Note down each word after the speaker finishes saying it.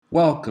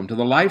Welcome to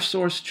the Life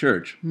Source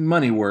Church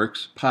Money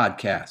Works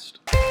podcast.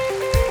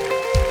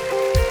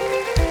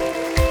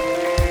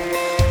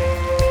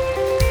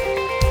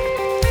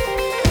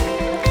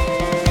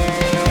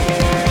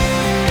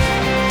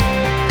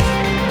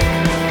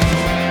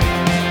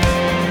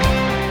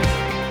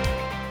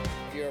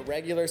 If you're a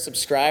regular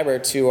subscriber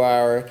to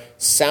our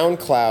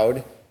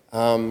SoundCloud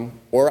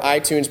or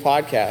iTunes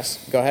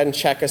podcast, go ahead and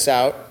check us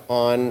out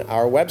on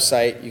our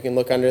website. You can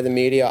look under the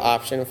media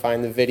option and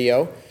find the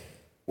video,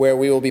 where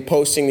we will be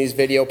posting these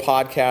video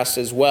podcasts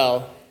as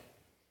well.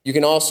 You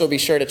can also be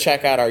sure to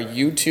check out our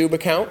YouTube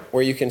account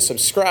where you can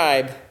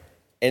subscribe.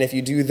 And if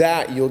you do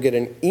that, you'll get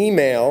an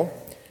email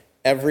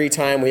every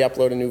time we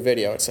upload a new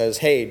video. It says,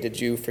 hey, did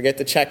you forget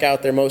to check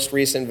out their most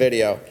recent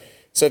video?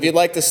 So if you'd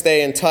like to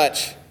stay in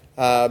touch,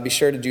 be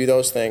sure to do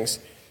those things.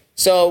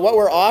 So what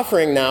we're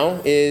offering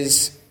now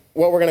is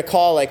what we're going to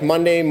call like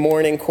Monday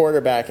morning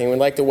quarterbacking. We'd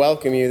like to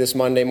welcome you this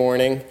Monday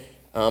morning.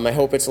 I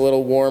hope it's a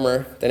little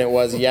warmer than it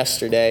was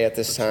yesterday at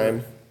this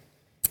time.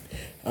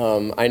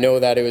 I know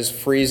that it was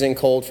freezing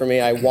cold for me.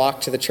 I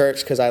walked to the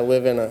church because I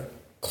live in a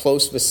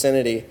close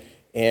vicinity,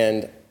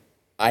 and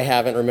I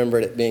haven't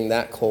remembered it being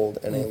that cold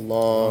in a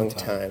long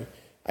time.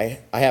 I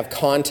have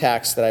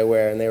contacts that I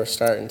wear, and they were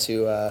starting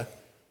to,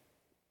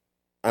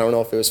 I don't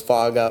know if it was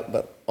fog up,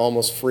 but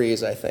almost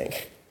freeze, I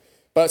think.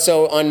 But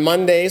so on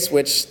Mondays,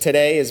 which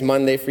today is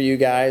Monday for you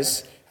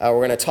guys, we're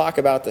going to talk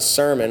about the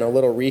sermon, a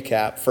little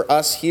recap. For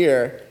us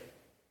here,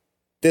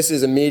 this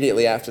is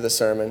immediately after the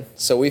sermon,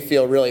 so we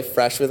feel really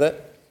fresh with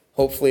it.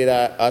 Hopefully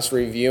that us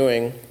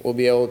reviewing will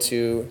be able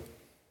to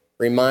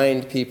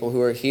remind people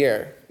who are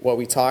here what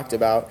we talked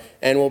about.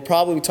 And we'll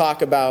probably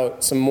talk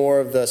about some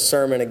more of the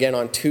sermon again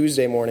on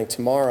Tuesday morning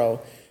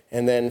tomorrow.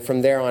 And then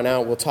from there on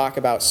out, we'll talk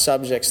about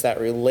subjects that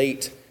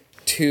relate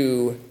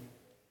to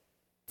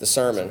the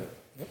sermon.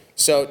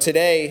 So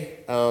today,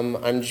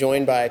 I'm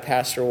joined by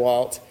Pastor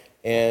Walt.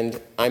 And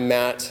I'm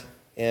Matt,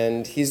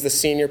 and he's the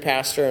senior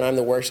pastor, and I'm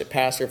the worship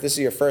pastor. If this is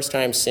your first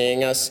time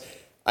seeing us,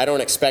 I don't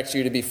expect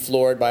you to be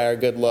floored by our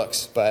good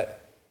looks,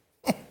 but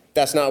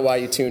that's not why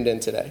you tuned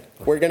in today.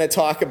 We're going to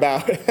talk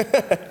about,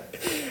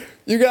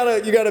 you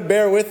gotta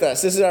bear with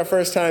us. This is our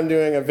first time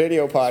doing a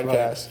video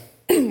podcast.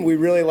 Right. We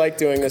really like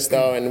doing this,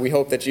 though, and we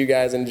hope that you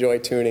guys enjoy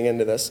tuning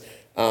into this.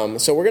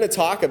 So we're going to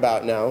talk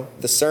about now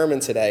the sermon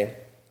today.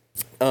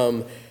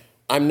 I'm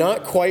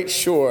not quite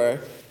sure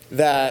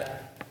that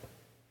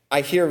I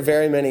hear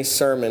very many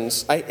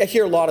sermons. I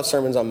hear a lot of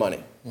sermons on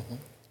money. Mm-hmm.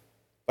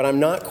 But I'm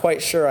not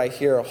quite sure I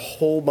hear a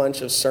whole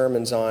bunch of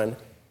sermons on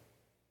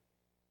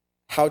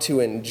how to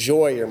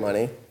enjoy your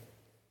money.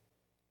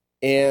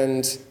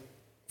 And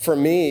for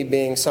me,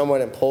 being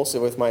somewhat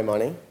impulsive with my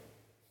money,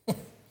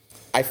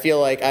 I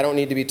feel like I don't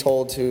need to be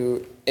told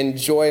to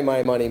enjoy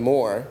my money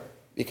more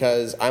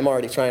because I'm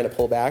already trying to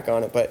pull back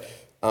on it. But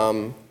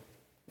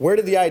where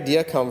did the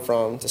idea come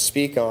from to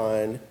speak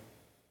on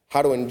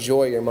how to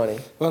enjoy your money?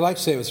 Well, I'd like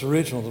to say it was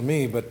original to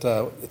me, but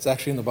it's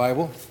actually in the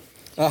Bible.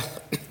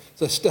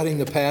 So studying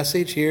the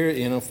passage here,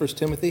 1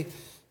 Timothy,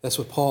 that's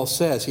what Paul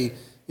says. He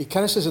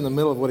kind of says in the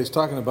middle of what he's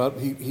talking about,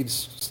 he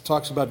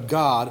talks about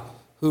God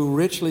who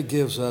richly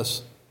gives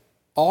us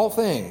all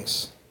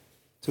things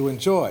to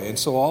enjoy. And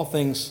so all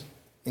things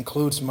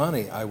includes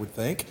money, I would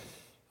think.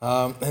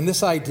 And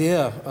this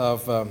idea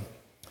of,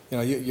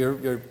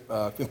 you're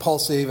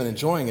impulsive and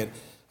enjoying it,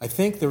 I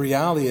think the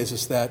reality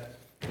is that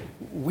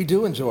we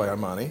do enjoy our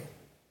money,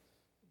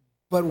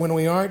 but when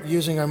we aren't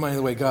using our money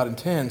the way God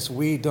intends,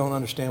 we don't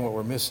understand what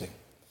we're missing.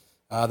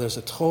 There's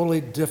a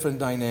totally different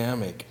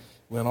dynamic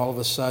when all of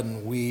a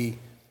sudden we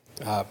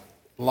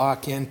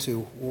lock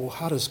into, well,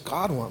 how does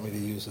God want me to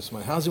use this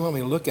money? How does he want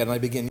me to look at it? And I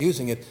begin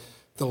using it.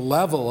 The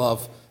level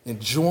of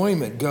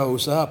enjoyment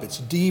goes up. It's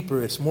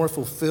deeper. It's more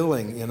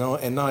fulfilling, and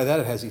not only that,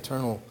 it has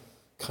eternal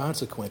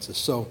consequences.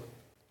 So,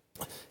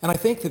 and I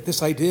think that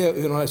this idea,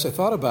 as I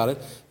thought about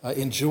it,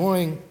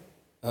 enjoying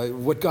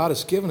what God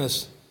has given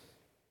us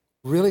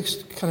really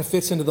kind of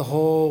fits into the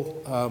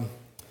whole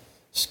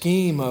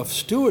scheme of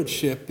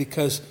stewardship,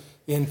 because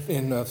in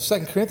 2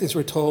 Corinthians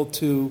we're told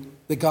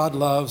that God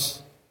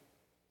loves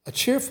a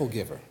cheerful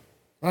giver,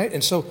 right?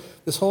 And so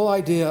this whole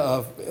idea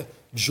of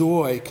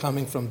joy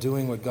coming from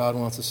doing what God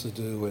wants us to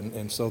do,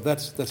 and so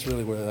that's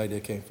really where the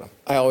idea came from.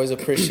 I always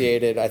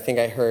appreciated, I think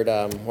I heard,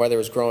 whether it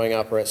was growing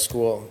up or at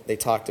school, they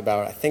talked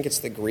about, I think it's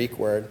the Greek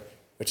word,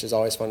 which is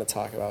always fun to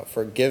talk about,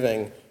 for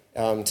giving.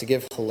 To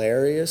give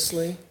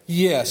hilariously?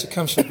 Yes, it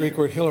comes from the Greek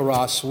word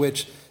hilaros,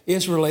 which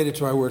is related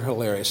to our word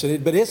hilarious. But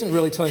it isn't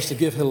really telling us to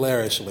give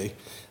hilariously,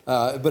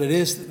 but it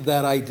is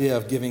that idea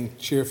of giving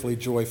cheerfully,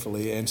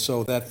 joyfully, and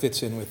so that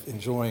fits in with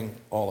enjoying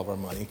all of our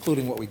money,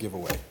 including what we give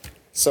away.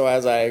 So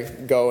as I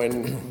go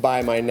and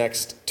buy my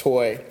next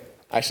toy,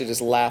 I should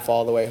just laugh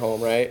all the way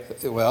home,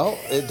 right? Well,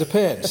 it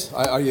depends.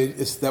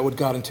 Is that what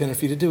God intended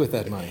for you to do with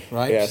that money,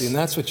 right? Yes. See, and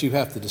that's what you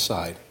have to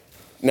decide.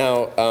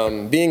 Now,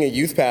 being a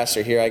youth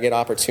pastor here, I get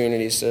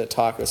opportunities to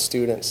talk with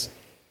students.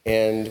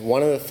 And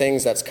one of the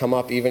things that's come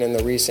up even in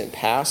the recent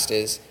past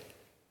is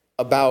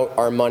about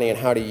our money and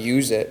how to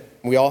use it.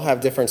 We all have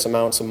different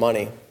amounts of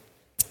money.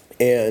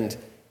 And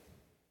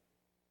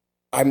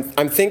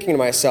I'm thinking to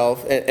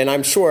myself, and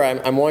I'm sure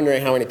I'm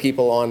wondering how many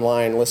people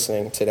online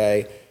listening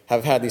today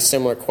have had these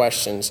similar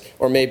questions,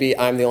 or maybe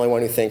I'm the only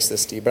one who thinks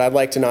this, Steve, but I'd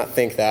like to not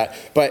think that.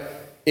 But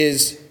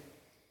is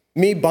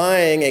me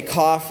buying a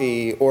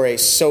coffee or a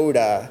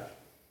soda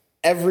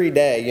every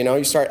day,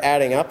 you start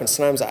adding up, and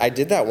sometimes I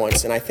did that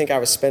once, and I think I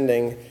was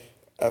spending,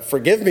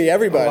 forgive me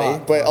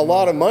everybody, a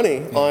lot of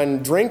money on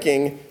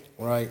drinking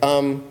Right.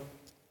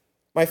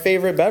 My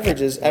favorite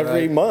beverages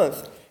every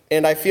month.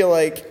 And I feel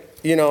like,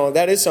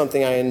 that is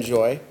something I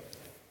enjoy.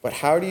 But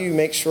how do you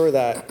make sure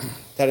that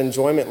that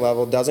enjoyment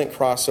level doesn't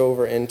cross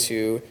over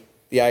into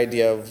the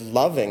idea of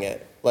loving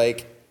it?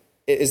 Like,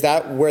 is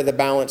that where the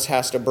balance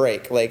has to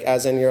break? Like,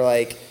 as in you're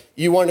like,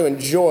 you want to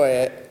enjoy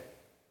it,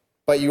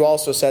 but you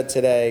also said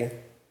today,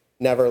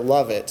 never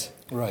love it.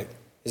 Right.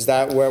 Is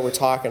that where we're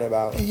talking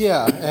about?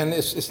 Yeah, and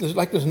it's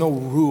like there's no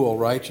rule,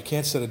 right? You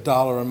can't set a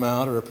dollar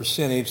amount or a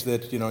percentage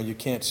that, you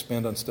can't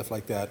spend on stuff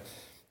like that.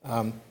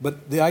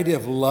 But the idea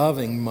of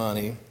loving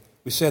money,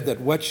 we said that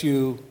what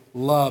you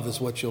love is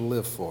what you'll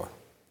live for.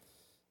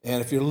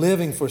 And if you're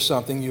living for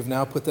something, you've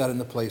now put that in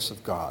the place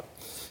of God.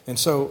 And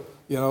so,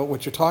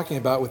 what you're talking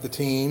about with the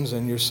teens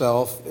and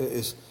yourself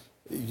is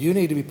you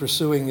need to be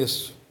pursuing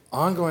this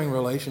ongoing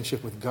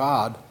relationship with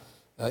God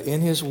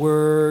in His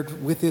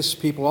Word, with His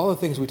people, all the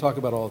things we talk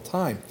about all the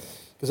time,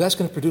 because that's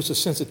going to produce a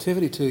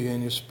sensitivity to you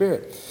in your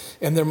spirit.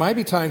 And there might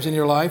be times in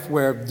your life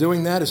where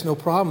doing that is no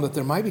problem, but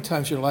there might be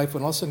times in your life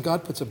when all of a sudden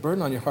God puts a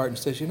burden on your heart and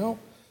says,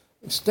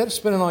 instead of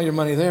spending all your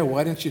money there,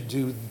 why don't you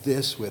do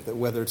this with it,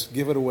 whether it's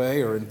give it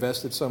away or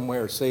invest it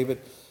somewhere or save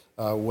it,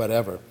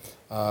 whatever.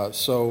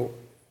 So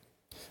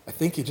I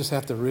think you just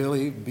have to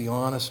really be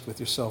honest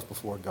with yourself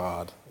before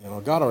God.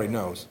 God already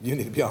knows. You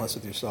need to be honest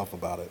with yourself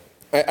about it.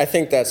 I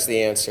think that's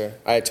the answer.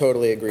 I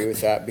totally agree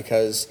with that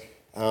because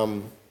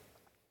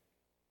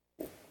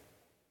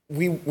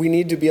we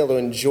need to be able to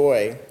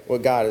enjoy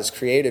what God has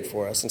created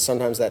for us, and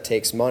sometimes that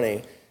takes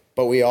money,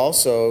 but we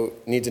also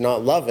need to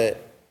not love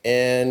it.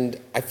 And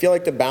I feel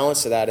like the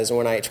balance of that is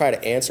when I try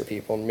to answer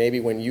people, maybe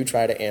when you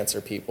try to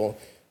answer people,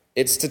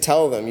 it's to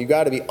tell them, you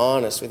got to be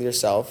honest with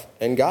yourself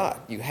and God.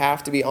 You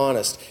have to be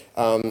honest.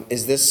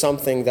 Is this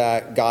something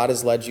that God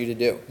has led you to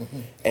do? Mm-hmm.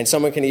 And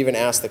someone can even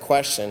ask the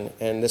question,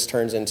 and this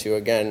turns into,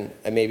 again,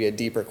 maybe a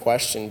deeper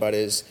question, but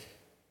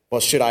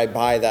should I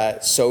buy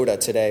that soda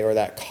today or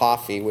that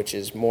coffee, which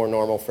is more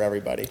normal for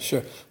everybody?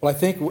 Sure. Well, I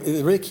think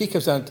the really key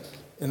comes down,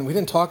 and we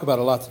didn't talk about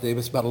it a lot today, but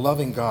it's about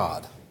loving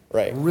God.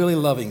 Right. Really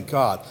loving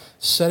God,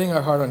 setting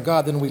our heart on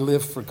God, then we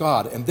live for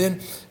God. And then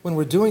when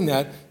we're doing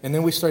that, and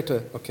then we start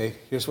to, okay,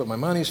 here's what my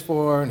money's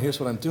for, and here's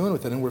what I'm doing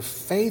with it, and we're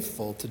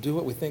faithful to do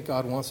what we think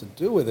God wants to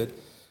do with it,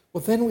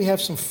 well, then we have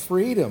some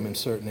freedom in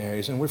certain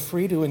areas, and we're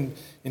free to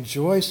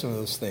enjoy some of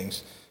those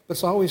things. But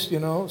it's always,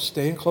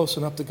 staying close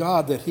enough to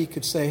God that He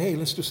could say, hey,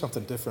 let's do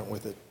something different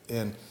with it,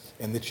 and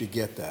that you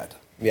get that.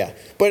 Yeah.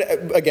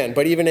 But again,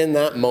 even in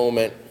that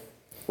moment,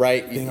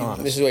 right, being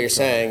honest. This is what you're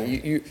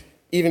saying, you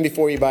even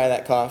before you buy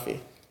that coffee.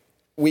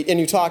 And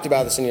you talked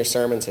about this in your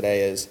sermon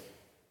today, is,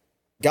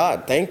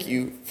 God, thank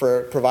you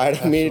for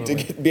providing me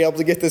to be able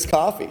to get this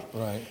coffee.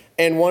 Right.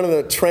 And one of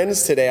the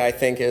trends today, I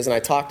think, is, and I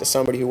talked to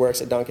somebody who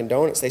works at Dunkin'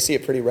 Donuts, they see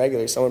it pretty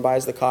regularly. Someone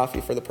buys the coffee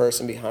for the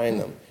person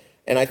behind them.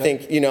 And I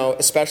think,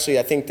 especially,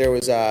 I think there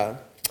was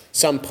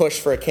some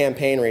push for a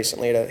campaign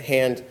recently to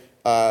hand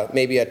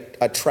maybe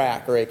a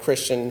track or a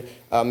Christian,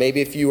 maybe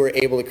if you were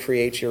able to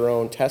create your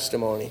own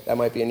testimony, that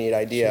might be a neat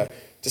idea. Sure.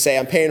 To say,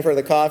 I'm paying for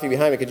the coffee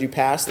behind me, could you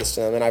pass this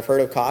to them? And I've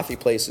heard of coffee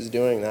places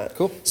doing that.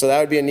 Cool. So that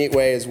would be a neat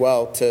way as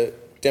well to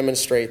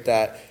demonstrate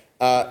that.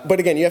 But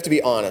again, you have to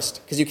be honest,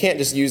 because you can't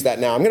just use that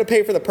now. I'm going to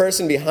pay for the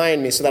person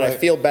behind me so that I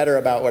feel better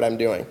about what I'm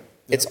doing. Yep.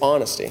 It's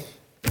honesty.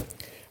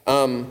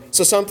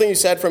 So something you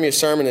said from your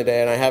sermon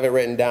today, and I have it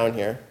written down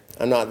here.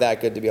 I'm not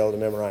that good to be able to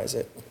memorize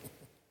it.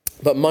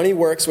 But money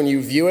works when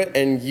you view it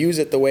and use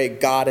it the way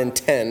God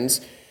intends.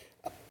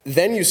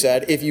 Then you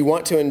said, if you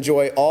want to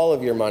enjoy all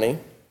of your money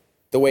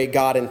the way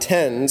God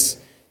intends,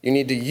 you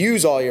need to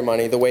use all your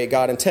money the way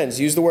God intends.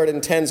 Use the word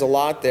intends a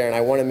lot there, and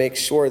I want to make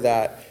sure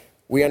that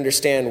we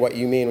understand what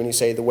you mean when you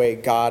say the way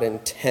God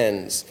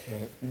intends.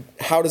 Right.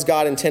 How does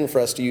God intend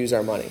for us to use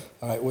our money?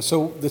 All right, well,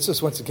 so this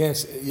is, once again,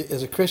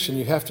 as a Christian,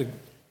 you have to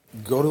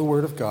go to the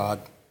Word of God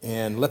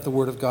and let the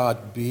Word of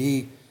God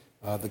be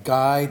the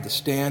guide, the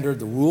standard,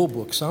 the rule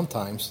book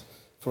sometimes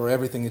for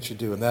everything that you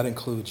do, and that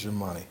includes your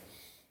money.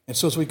 And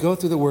so as we go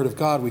through the Word of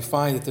God, we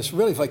find that there's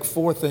really like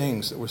 4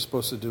 things that we're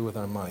supposed to do with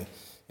our money.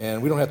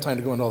 And we don't have time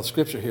to go into all the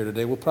scripture here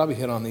today. We'll probably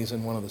hit on these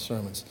in one of the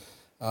sermons.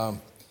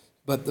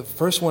 But the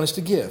first one is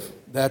to give.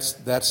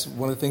 That's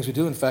one of the things we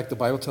do. In fact, the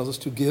Bible tells us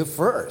to give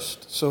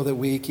first so that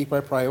we keep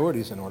our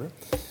priorities in order.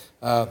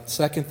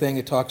 Second thing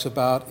it talks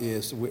about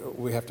is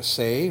we have to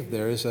save.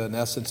 There is an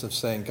essence of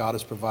saying, God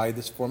has provided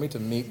this for me to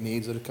meet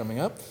needs that are coming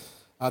up.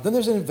 Then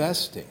there's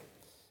investing.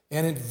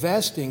 And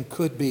investing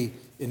could be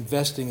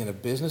investing in a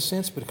business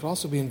sense, but it could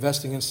also be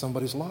investing in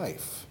somebody's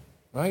life,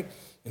 right?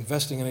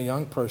 Investing in a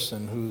young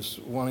person who's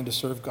wanting to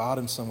serve God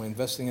in some way,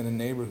 investing in a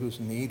neighbor who's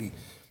needy.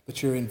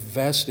 that you're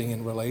investing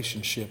in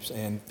relationships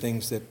and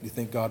things that you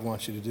think God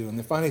wants you to do. And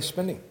then finally,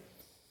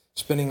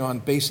 spending on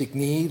basic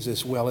needs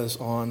as well as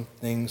on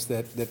things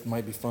that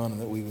might be fun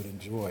and that we would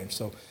enjoy. And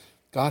so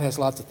God has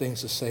lots of things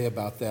to say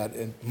about that.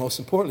 And most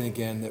importantly,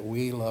 again, that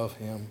we love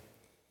him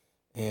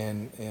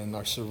and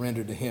are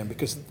surrendered to him.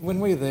 Because when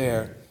we're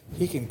there,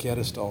 he can get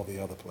us to all the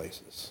other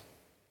places.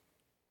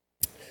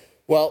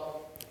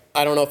 Well,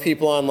 I don't know if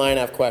people online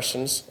have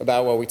questions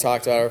about what we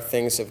talked about or if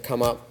things have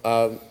come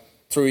up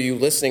through you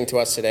listening to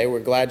us today.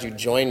 We're glad you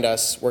joined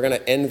us. We're going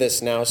to end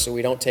this now so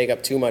we don't take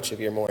up too much of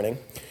your morning.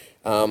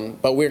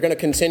 But we're going to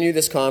continue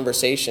this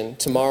conversation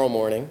tomorrow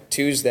morning,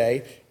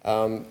 Tuesday.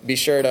 Be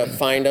sure to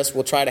find us.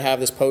 We'll try to have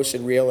this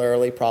posted real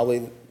early,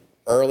 probably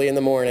early in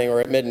the morning or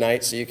at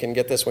midnight, so you can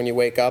get this when you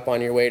wake up on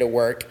your way to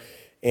work.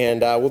 And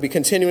we'll be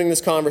continuing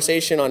this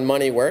conversation on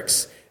Money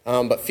Works.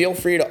 But feel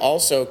free to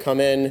also come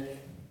in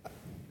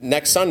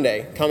next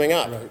Sunday coming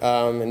up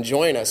and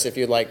join us if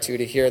you'd like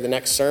to hear the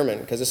next sermon,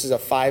 because this is a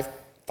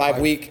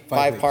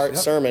five-part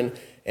sermon.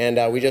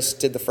 And we just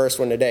did the first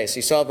one today. So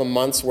you still have a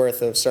month's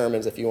worth of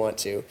sermons if you want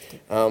to.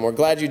 We're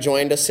glad you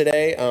joined us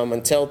today.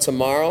 Until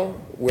tomorrow,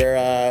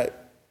 we're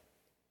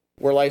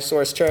Life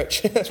Source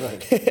Church. That's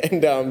right.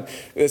 And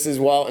this is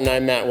Walt, and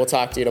I'm Matt. We'll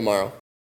talk to you tomorrow.